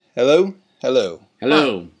Hello? Hello.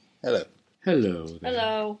 Hello. Hello. Hello there.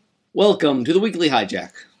 Hello. Welcome to the Weekly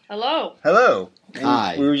Hijack. Hello. Hello.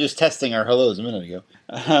 Hi. We were just testing our hellos a minute ago.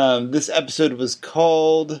 This episode was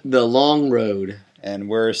called... The Long Road. And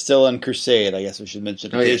we're still in Crusade, I guess we should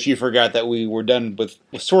mention. In case you forgot that we were done with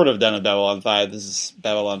Babylon 5. This is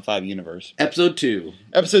Babylon 5 Universe. Episode 2.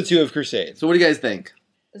 Episode 2 of Crusade. So what do you guys think?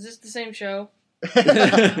 Is this the same show?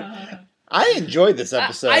 I enjoyed this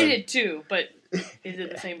episode. I did too, but is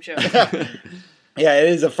it the same show? Yeah, it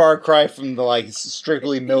is a far cry from the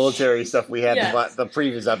strictly military stuff we had in the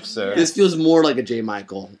previous episode. This feels more like a J.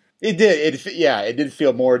 Michael. It did. It did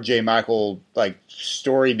feel more J. Michael,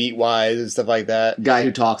 story beat wise and stuff like that. Guy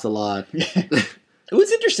who talks a lot. It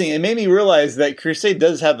was interesting. It made me realize that Crusade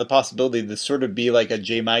does have the possibility to sort of be like a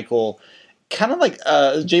J. Michael, kind of like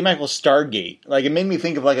a J. Michael Stargate. It made me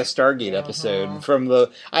think of a Stargate episode from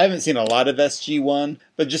the. I haven't seen a lot of SG-1,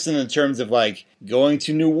 but just in the terms of going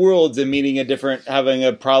to new worlds and meeting having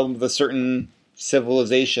a problem with a certain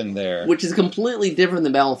civilization there, Which is completely different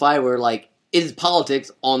than Babylon 5, where it is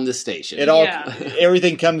politics on the station.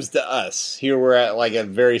 Everything comes to us. Here we're at a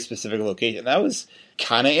very specific location. That was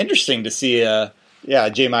kind of interesting to see a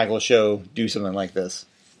J. Michael show do something like this.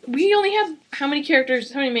 We only have how many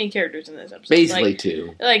main characters in this episode? Basically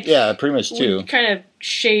 2. Yeah, pretty much 2. We kind of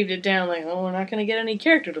shaved it down, we're not going to get any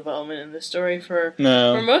character development in this story for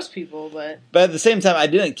most people, but at the same time, I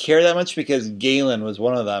didn't care that much because Galen was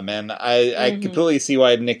one of them, and I completely see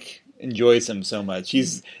why Nick enjoys him so much.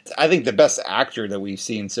 He's, I think, the best actor that we've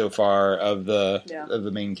seen so far of the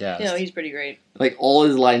main cast. Yeah, he's pretty great. All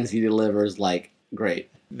his lines he delivers, great.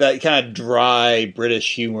 That kind of dry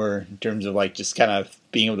British humor in terms of just kind of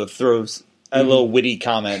being able to throw a little witty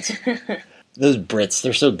comments. Those Brits,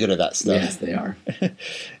 they're so good at that stuff. Yes, they are.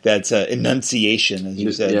 That's enunciation, as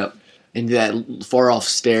you said. Yep. And that far off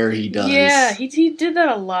stare he does. Yeah, he did that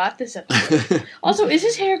a lot this episode. Also, is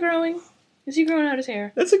his hair growing? Is he growing out his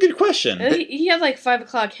hair? That's a good question. He had 5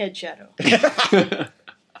 o'clock head shadow.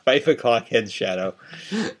 5 o'clock head shadow.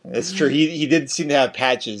 That's true. He did seem to have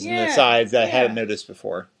patches in the sides that I hadn't noticed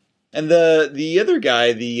before. And the other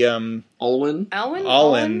guy, the Alwyn,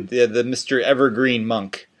 the Mr. Evergreen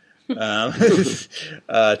monk,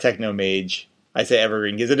 techno mage. I say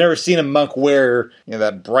evergreen because I've never seen a monk wear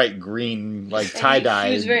that bright green tie dye.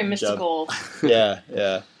 He was very mystical. Yeah,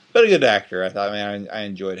 but a good actor. I thought. I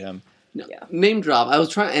enjoyed him. Yeah. Name drop. I was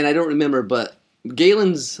trying, and I don't remember, but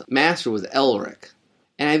Galen's master was Elric.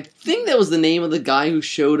 And I think that was the name of the guy who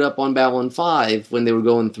showed up on Babylon 5 when they were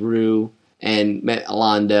going through and met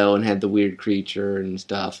Alando and had the weird creature and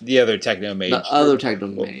stuff. The other techno mage. The other techno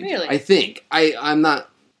mage. Really? I think. I'm not...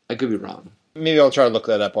 I could be wrong. Maybe I'll try to look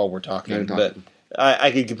that up while we're talking. But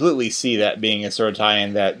I could completely see that being a sort of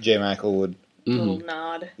tie-in that J. Michael would... Little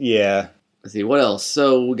nod. Yeah. Let's see, what else?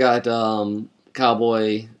 So we got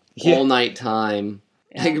Cowboy, All Night Time...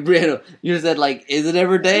 Yeah. Brianna, you said, is it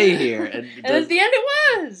ever day here? And at the end it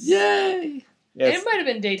was! Yay! Yes. It might have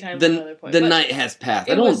been daytime at another point. The night has passed.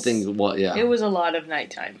 I don't think it was, It was a lot of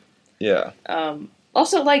nighttime. Yeah.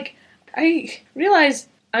 Also, I realize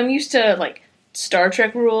I'm used to, Star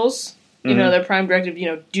Trek rules. You know, their prime directive,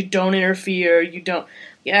 you don't interfere, you don't...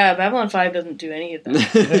 Yeah, Babylon 5 doesn't do any of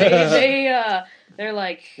that. They're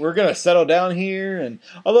we're going to settle down here. And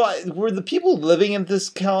although, were the people living in this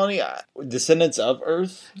colony descendants of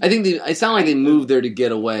Earth? I think it sounded like they moved there to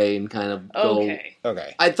get away and kind of go...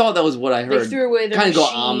 Okay. I thought that was what I heard. They threw away their kind of go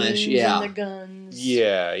Amish, yeah. and their guns.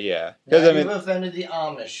 Yeah. You've offended the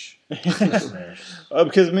Amish. Because,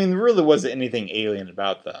 there really wasn't anything alien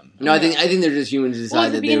about them. No, I think they're just humans who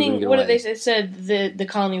decided that they were going to get away. What did they say? It said the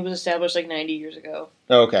colony was established 90 years ago.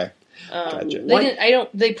 Oh, okay. Gotcha.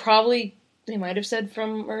 They might have said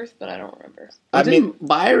from Earth, but I don't remember.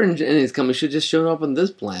 Byron and his company should just show up on this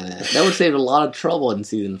planet. That would save a lot of trouble in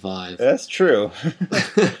Season 5. That's true.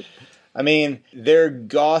 Their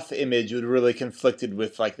goth image would really conflicted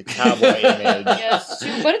with, the cowboy image. Yes,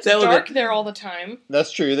 but it's dark there all the time.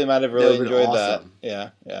 That's true. They might have really enjoyed awesome.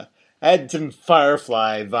 that. Yeah. I had some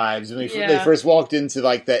Firefly vibes when they first walked into,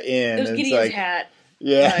 the inn. It was Gideon's hat.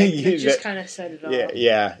 Yeah. It just kind of set it off.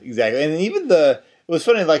 Yeah, exactly. And even it was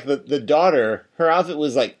funny, the daughter, her outfit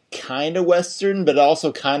was, kind of Western, but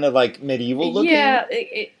also kind of, medieval looking. Yeah,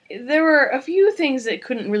 there were a few things that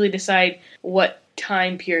couldn't really decide what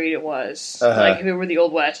time period it was. If it were the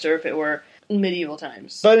Old West or if it were medieval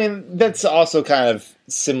times. But, that's also kind of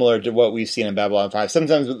similar to what we've seen in Babylon 5.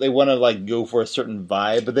 Sometimes they want to, go for a certain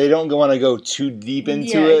vibe, but they don't want to go too deep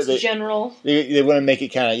into it. It's general. They want to make it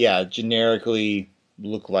kind of, generically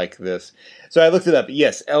look like this. So I looked it up.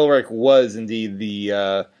 Yes, Elric was indeed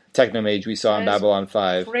the technomage we saw in That is Babylon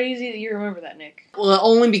 5. Crazy that you remember that, Nick. Well,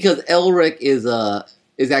 only because Elric is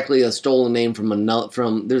actually a stolen name from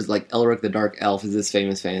there's like Elric the Dark Elf is this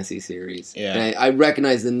famous fantasy series. Yeah. And I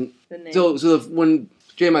recognize the name. when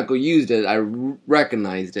J. Michael used it, I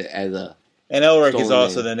recognized it as a. And Elric is stolen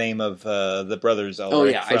also name. the name of the brothers Elric. Oh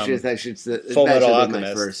yeah, from that should Full that Metal should be my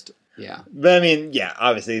Alchemist. first. Yeah, But I mean, yeah,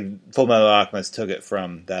 obviously, Full Metal Alchemist took it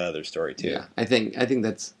from that other story too. yeah. I think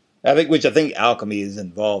that's I think alchemy is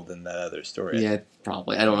involved in that other story. yeah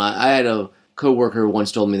probably. I don't know. I had a coworker who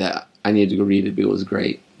once told me that I needed to go read it because it was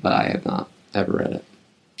great, but I have not ever read it.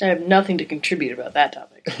 I have nothing to contribute about that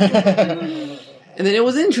topic. And then it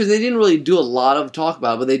was interesting. They didn't really do a lot of talk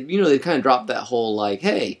about it, but they kind of dropped that whole like,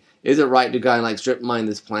 hey, is it right to go and like strip mine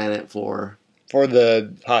this planet for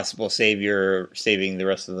the possible savior saving the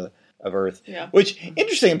rest of Earth. Yeah. Which,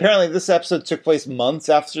 interesting, apparently this episode took place months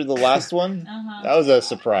after the last one. That was a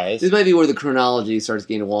surprise. This might be where the chronology starts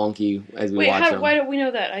getting wonky as we watch them. Why don't we know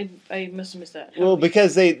that? I must have missed that. Well,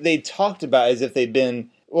 because they talked about it as if they'd been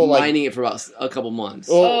mining it for about a couple months.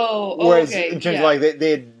 Whereas okay. in terms of like they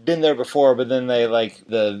had been there before, but then they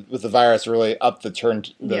with the virus really upped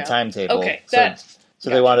the timetable. Okay, so gotcha.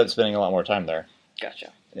 they wound up spending a lot more time there.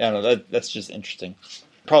 Gotcha. Yeah, no, that's just interesting.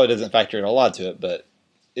 Probably doesn't factor in a lot to it, but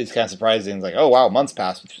it's kind of surprising. It's like, oh wow, months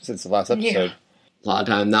passed since the last episode. A lot of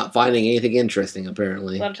time not finding anything interesting,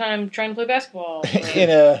 apparently. A lot of time trying to play basketball.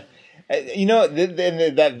 That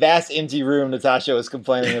vast empty room Natasha was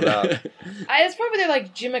complaining about. It's probably their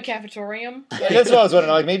gym and cafetorium. That's what I was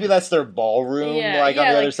wondering. Like maybe that's their ballroom, on the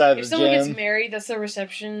other side of the gym. If someone gets gym. Married, that's their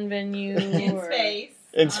reception venue. In or... space.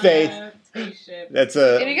 In space. Spaceship. That's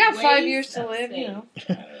If you got 5 years to live,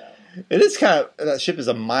 It is that ship is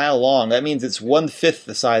a mile long. That means it's 1/5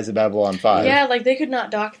 the size of Babylon 5. Yeah, they could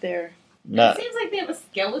not dock there. It seems like they have a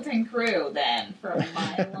skeleton crew then for a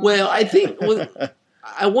mile long. Well, I think.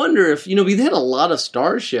 I wonder if we had a lot of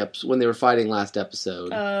starships when they were fighting last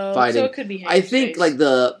episode. So it could be. I think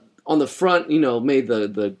on the front, made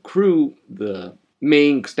the crew, the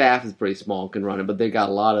main staff is pretty small, can run it, but they got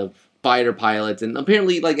a lot of fighter pilots, and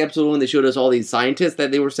apparently, episode 1, they showed us all these scientists that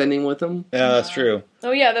they were sending with them. Yeah, that's true.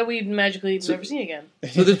 Oh yeah, that we'd magically never seen again.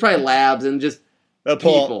 So there's probably labs and just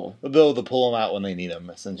people. They'll be able to pull them out when they need them,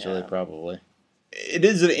 essentially, probably. It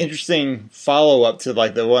is an interesting follow-up to,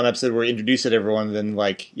 the one episode where we introduced it to everyone, and then,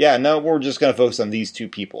 we're just going to focus on these two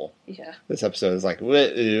people. Yeah. This episode is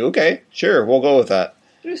okay, sure, we'll go with that.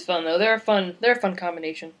 It was fun, though. They're a fun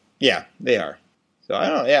combination. Yeah, they are. So, I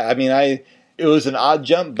don't know, yeah, I mean, it was an odd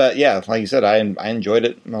jump, but yeah, like you said, I enjoyed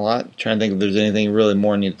it a lot. I'm trying to think if there's anything really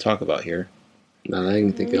more I need to talk about here. Not that I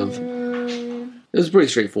can think of. It was pretty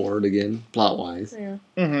straightforward, again, plot-wise. Yeah.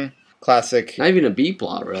 Mm-hmm. Classic. Not even a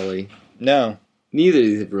B-plot, really. No. Neither of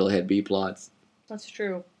these have really had B-plots. That's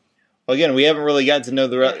true. Well, again, we haven't really gotten to know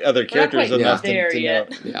the other characters enough to know,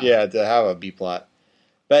 to have a B-plot.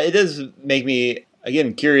 But it does make me,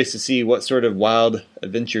 again, curious to see what sort of wild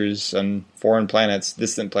adventures on foreign planets,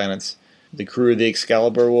 distant planets, the crew of the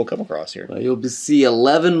Excalibur will come across here. Well, you'll see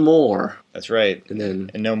 11 more. That's right.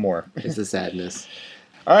 And no more. It's a sadness.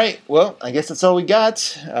 All right, well, I guess that's all we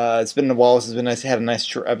got. It's been a while. It's been nice to have a nice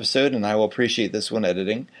short episode, and I will appreciate this one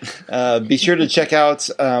editing. Be sure to check out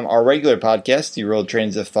our regular podcast, Zero Old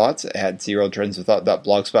Trains of Thoughts, at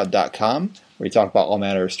zerotrains-of-thought.blogspot.com, where we talk about all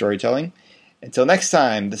manner of storytelling. Until next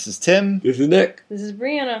time, this is Tim. This is Nick. This is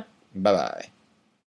Brianna. Bye-bye.